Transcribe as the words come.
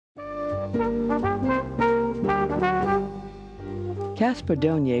Kaspar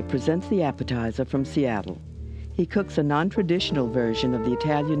Donier presents the appetizer from Seattle. He cooks a non-traditional version of the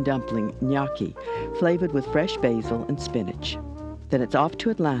Italian dumpling, gnocchi, flavored with fresh basil and spinach. Then it's off to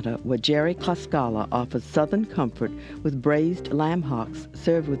Atlanta, where Gerry Klaskala offers southern comfort with braised lamb hocks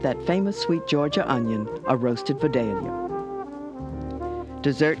served with that famous sweet Georgia onion, a roasted Vidalia.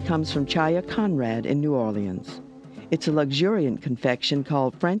 Dessert comes from Chaya Conrad in New Orleans. It's a luxuriant confection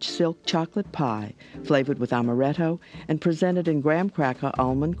called French silk chocolate pie, flavored with amaretto and presented in graham cracker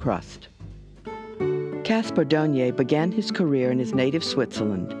almond crust. Kaspar Donier began his career in his native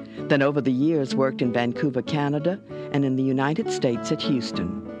Switzerland, then over the years worked in Vancouver, Canada, and in the United States at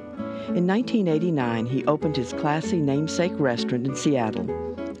Houston. In 1989, he opened his classy namesake restaurant in Seattle,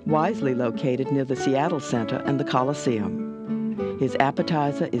 wisely located near the Seattle Center and the Coliseum. His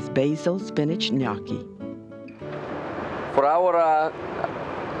appetizer is basil spinach gnocchi. For our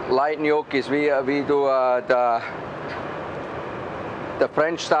light gnocchis, we do the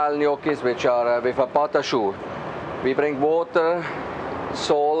French-style gnocchis, which are with a pâte à choux. We bring water,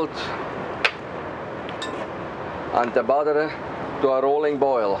 salt, and the butter to a rolling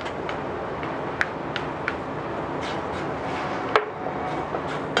boil.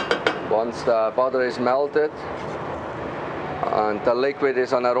 Once the butter is melted and the liquid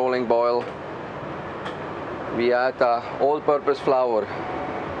is on a rolling boil, we add all-purpose flour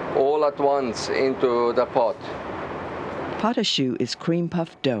all at once into the pot. Pâte à choux is cream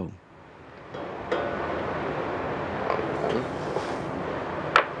puff dough.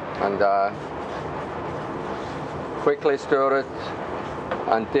 And quickly stir it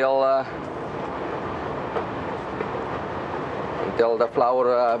until the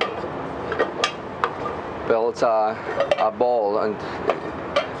flour builds a ball and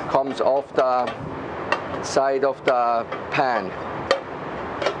comes off the side of the pan.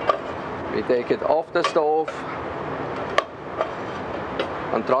 We take it off the stove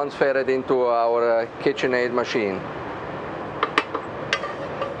and transfer it into our KitchenAid machine.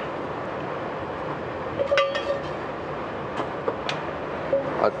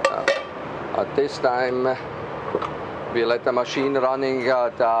 At this time, we let the machine running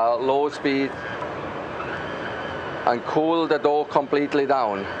at low speed and cool the dough completely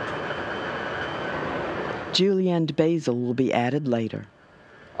down. Julienned basil will be added later.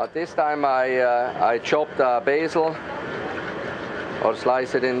 At this time, I chop the basil or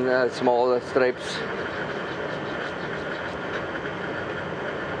slice it in small strips.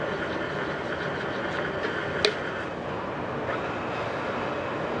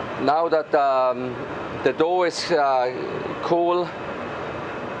 Now that the dough is cool,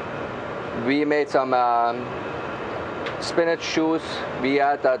 we made some spinach juice. We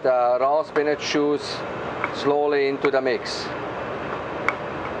add that raw spinach juice slowly into the mix.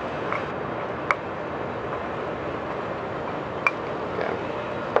 Okay.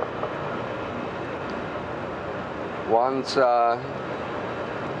 Once the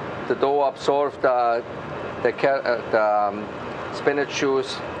dough absorbs the spinach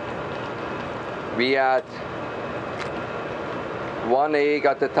juice, we add 1 egg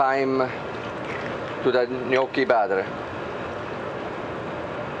at a time to the gnocchi batter.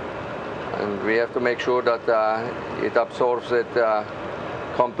 And we have to make sure that it absorbs it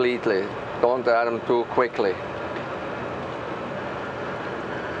completely. Don't add them too quickly.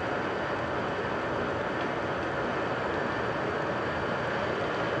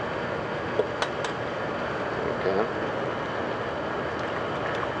 Okay.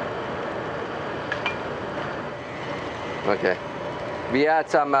 Okay. We add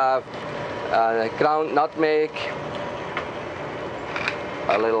some ground nutmeg,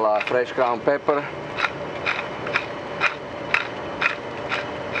 a little fresh ground pepper,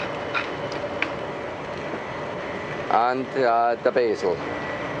 and the basil.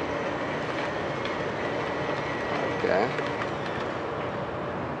 Okay.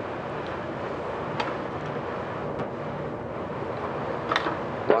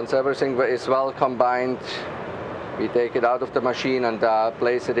 Once everything is well combined, we take it out of the machine and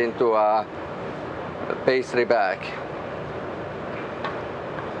place it into a pastry bag.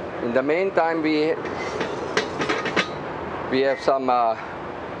 In the meantime, we have some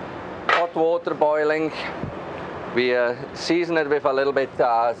hot water boiling. We season it with a little bit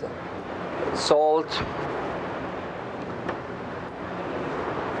salt.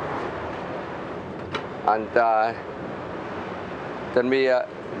 And then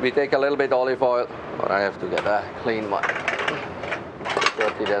we take a little bit olive oil. Or I have to get a clean one.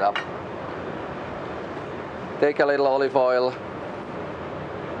 Dirty that up. Take a little olive oil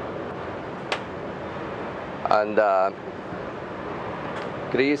and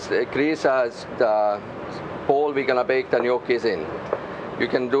Grease as the bowl we're gonna bake the gnocchis in. You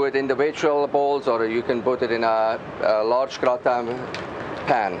can do it individual bowls, or you can put it in a large gratin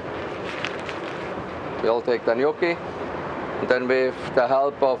pan. We'll take the gnocchi, and then with the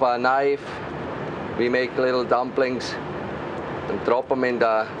help of a knife, we make little dumplings and drop them in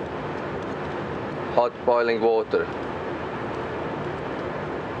the hot boiling water.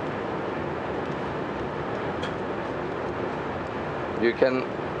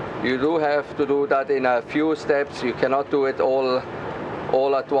 You do have to do that in a few steps. You cannot do it all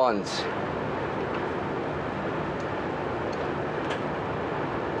at once.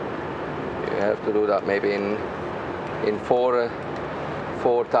 You have to do that maybe in four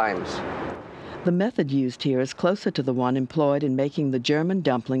times. The method used here is closer to the one employed in making the German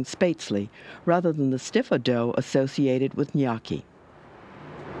dumpling spätzle, rather than the stiffer dough associated with gnocchi.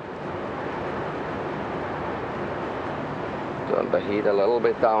 Turn the heat a little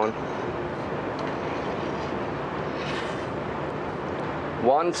bit down.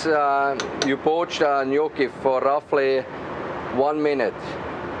 Once you poach the gnocchi for roughly 1 minute,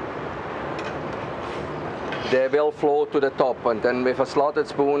 they will float to the top, and then with a slotted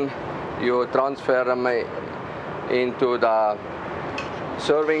spoon you transfer them into the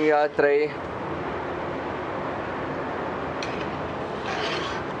serving tray.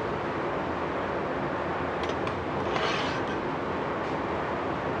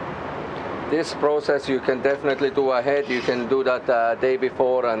 This process you can definitely do ahead. You can do that day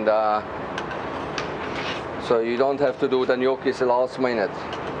before, and so you don't have to do the gnocchis last minute.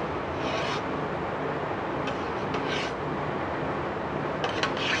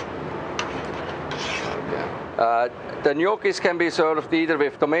 The gnocchis can be served either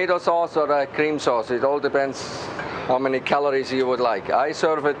with tomato sauce or cream sauce. It all depends how many calories you would like. I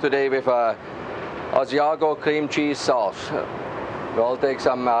serve it today with a Asiago cream cheese sauce. We'll take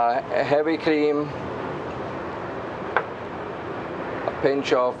some heavy cream, a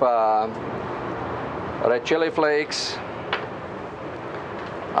pinch of red chili flakes,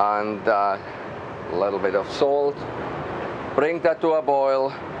 and a little bit of salt. Bring that to a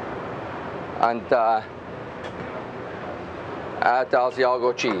boil, and add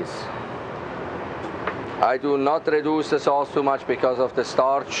Asiago cheese. I do not reduce the sauce too much because of the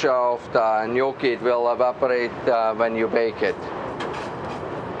starch of the gnocchi. It will evaporate when you bake it.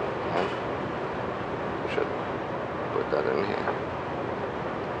 Okay. Should put that in here.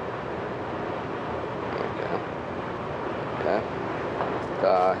 Okay.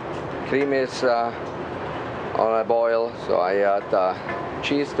 The cream is on a boil, so I add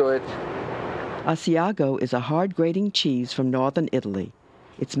cheese to it. Asiago is a hard grating cheese from northern Italy.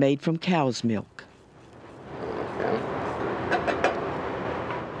 It's made from cow's milk. Okay.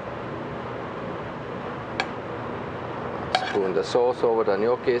 Spoon the sauce over the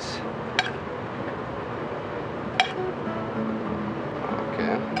gnocchis.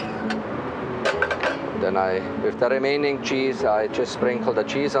 Okay. Then with the remaining cheese, I just sprinkle the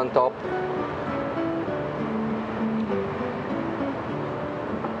cheese on top.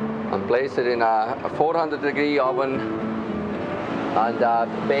 And place it in a 400-degree oven and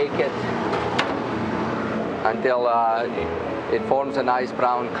bake it until it forms a nice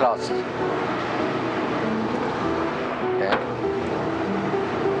brown crust. Okay.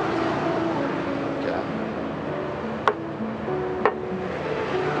 Okay.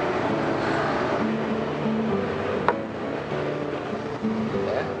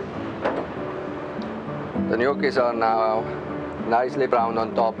 Okay. The gnocchis are now nicely browned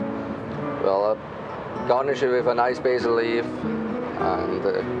on top. We'll garnish it with a nice basil leaf,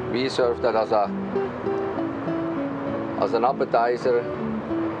 and we serve that as an appetizer.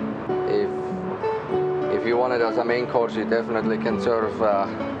 If you want it as a main course, you definitely can serve a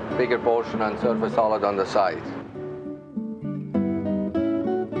bigger portion and serve a salad on the side.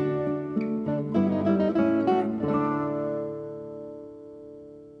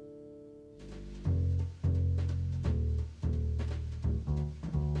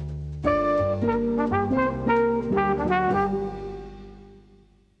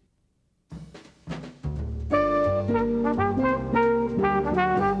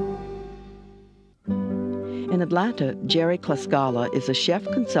 In Atlanta, Gerry Klaskala is a chef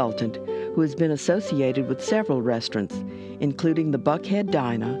consultant who has been associated with several restaurants, including the Buckhead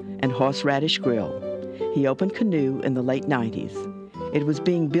Diner and Horseradish Grill. He opened Canoe in the late 90s. It was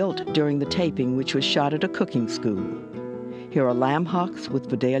being built during the taping, which was shot at a cooking school. Here are lamb hocks with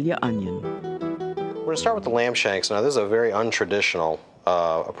Vidalia onion. We're going to start with the lamb shanks. Now, this is a very untraditional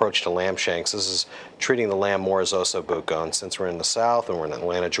approach to lamb shanks. This is treating the lamb more as osso buco. And since we're in the South and we're in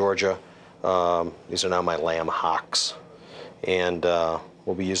Atlanta, Georgia, these are now my lamb hocks. And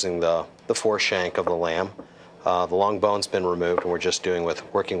we'll be using the foreshank of the lamb. The long bone's been removed, and we're just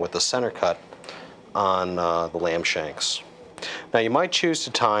working with the center cut on the lamb shanks. Now you might choose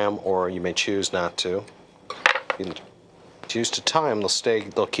to tie them, or you may choose not to. If you choose to tie them,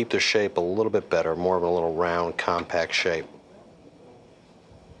 they'll keep their shape a little bit better, more of a little round, compact shape.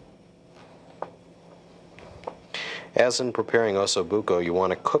 As in preparing osso buco, you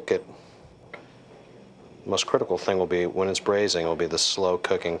want to cook it. The most critical thing will be when it's braising, will be the slow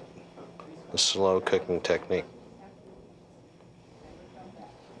cooking technique.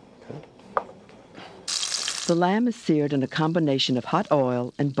 Okay. The lamb is seared in a combination of hot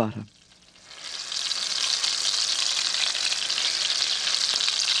oil and butter.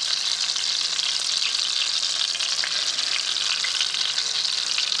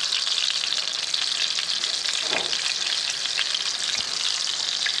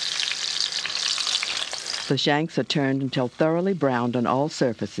 The shanks are turned until thoroughly browned on all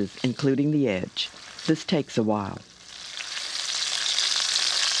surfaces, including the edge. This takes a while.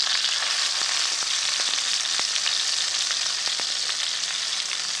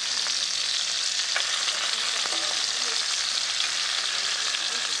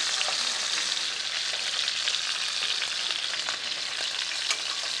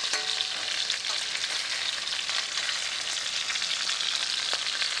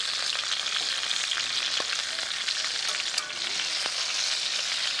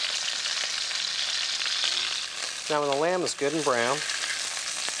 Now when the lamb is good and brown,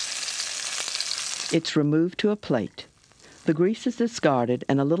 it's removed to a plate. The grease is discarded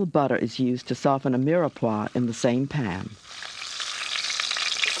and a little butter is used to soften a mirepoix in the same pan.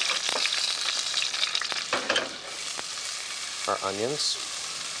 our onions.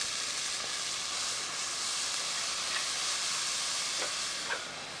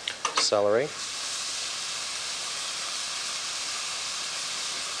 Celery.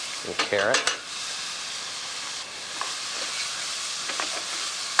 And carrot.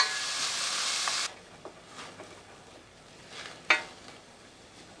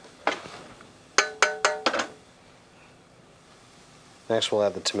 Next we'll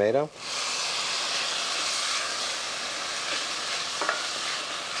add the tomato.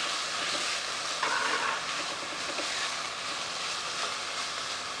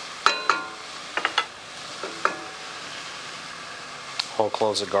 Whole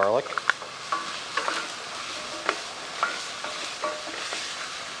cloves of garlic.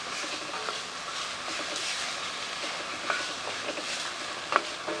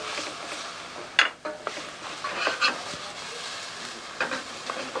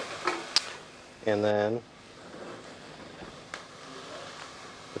 And then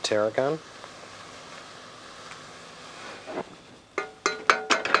the tarragon.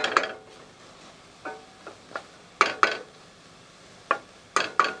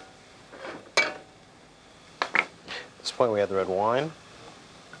 At this point we add the red wine.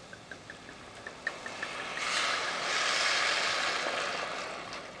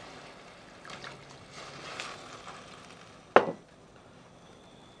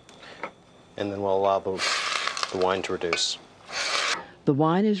 And then we'll allow the wine to reduce. The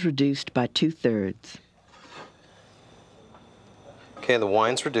wine is reduced by 2/3. Okay, the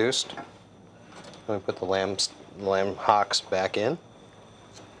wine's reduced. Let me put the lamb hocks back in.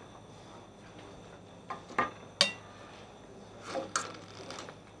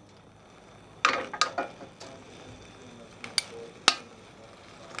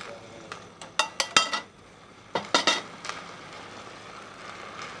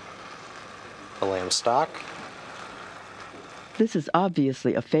 The lamb stock. This is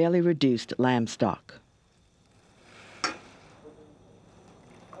obviously a fairly reduced lamb stock.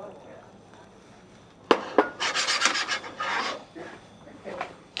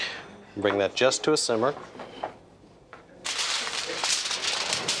 Bring that just to a simmer.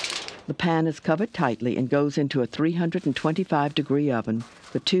 The pan is covered tightly and goes into a 325-degree oven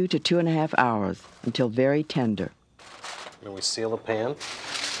for 2 to 2.5 hours until very tender. And we seal the pan.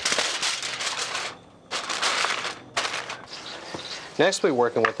 Next we're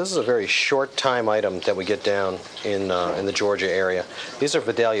working with, this is a very short time item that we get down in the Georgia area. These are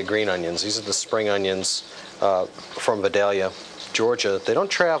Vidalia green onions. These are the spring onions from Vidalia, Georgia. They don't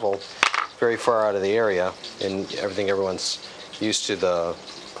travel very far out of the area, and everyone's used to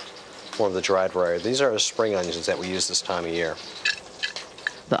more of the dried variety. These are the spring onions that we use this time of year.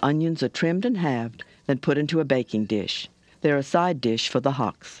 The onions are trimmed and halved, then put into a baking dish. They're a side dish for the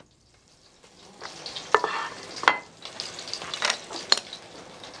Hocks.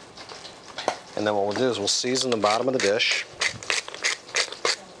 And then what we'll do is we'll season the bottom of the dish.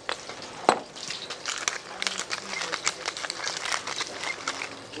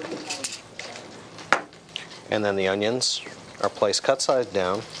 And then the onions are placed cut side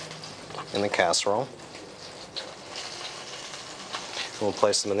down in the casserole. We'll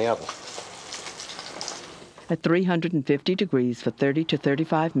place them in the oven. At 350 degrees for 30 to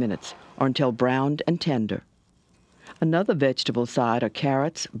 35 minutes, or until browned and tender. Another vegetable side are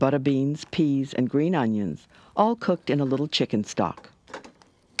carrots, butter beans, peas, and green onions, all cooked in a little chicken stock.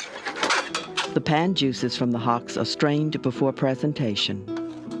 The pan juices from the hocks are strained before presentation.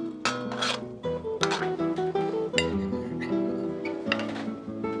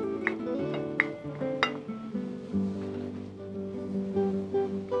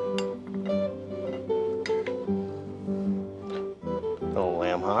 Little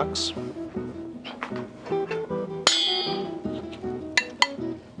lamb hocks.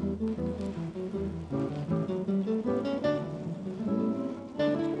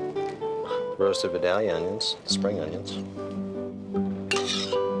 Roasted Vidalia onions, spring onions. And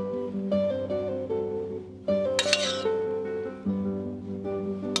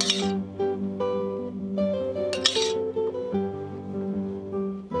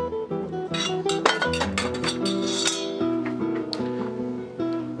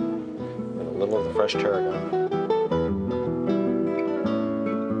a little of the fresh tarragon.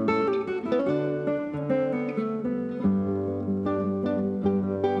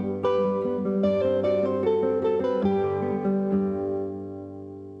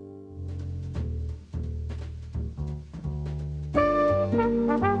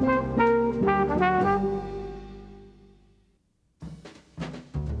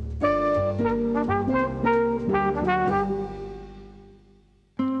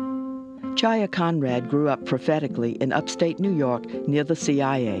 Chaya Conrad grew up prophetically in upstate New York near the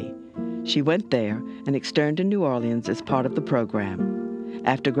CIA. She went there and externed in New Orleans as part of the program.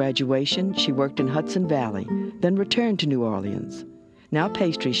 After graduation, she worked in Hudson Valley, then returned to New Orleans. Now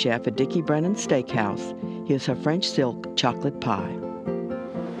pastry chef at Dickie Brennan's Steakhouse, here's her French silk chocolate pie.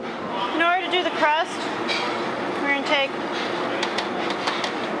 In order to do the crust, we're going to take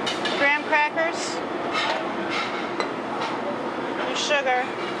graham crackers, your sugar,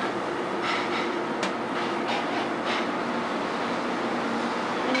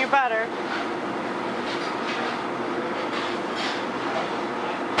 and your butter.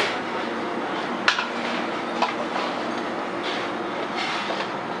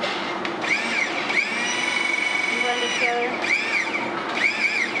 Blend it together.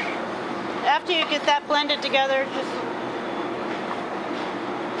 After you get that blended together, just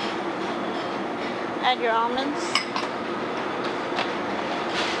add your almonds.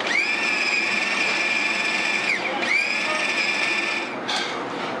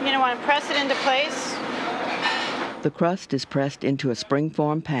 You're going to want to press it into place. The crust is pressed into a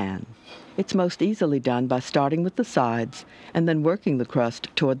springform pan. It's most easily done by starting with the sides and then working the crust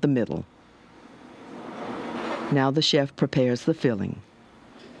toward the middle. Now the chef prepares the filling.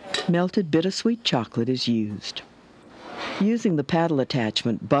 Melted bittersweet chocolate is used. Using the paddle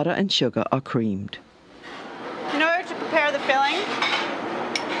attachment, butter and sugar are creamed. In order to prepare the filling,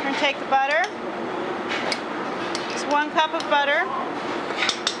 we're going to take the butter. It's 1 cup of butter.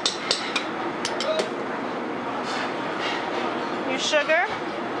 Your sugar.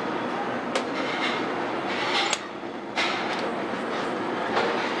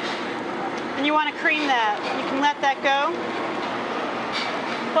 And you want to cream that. You can let that go.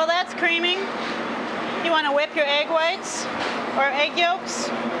 While that's creaming, you want to whip your egg whites or egg yolks.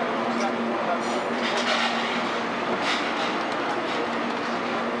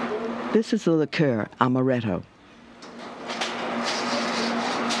 This is the liqueur amaretto.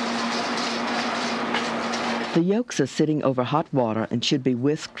 The yolks are sitting over hot water and should be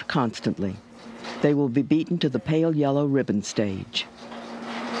whisked constantly. They will be beaten to the pale yellow ribbon stage.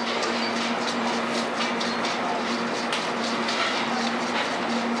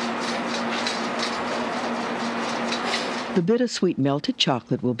 The bittersweet melted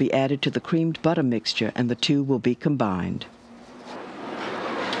chocolate will be added to the creamed butter mixture and the two will be combined.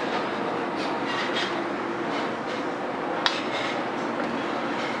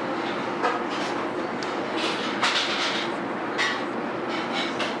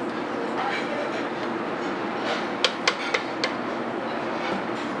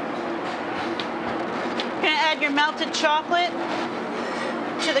 Your melted chocolate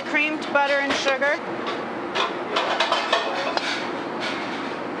to the creamed butter and sugar.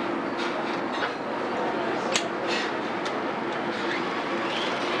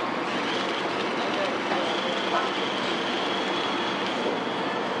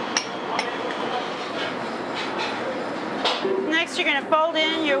 Next, you're going to fold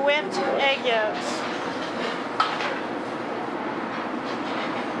in your whipped egg yolks.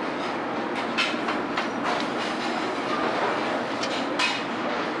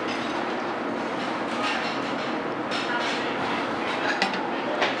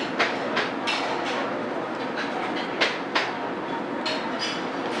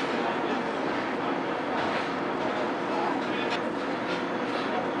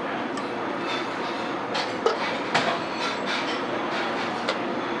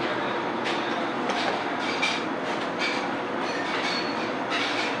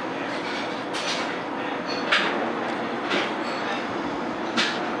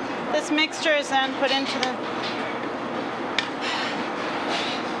 This mixture is then put into the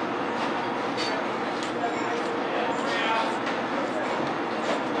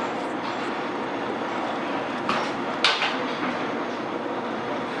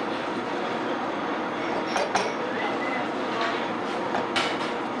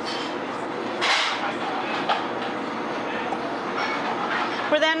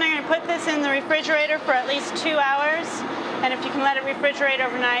We're then going to put this in the refrigerator for at least 2 hours, and if you can let it refrigerate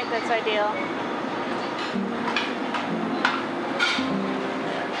overnight, that's ideal.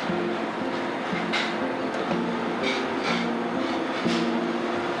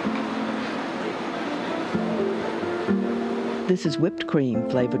 This is whipped cream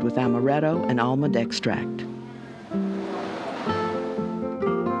flavored with amaretto and almond extract.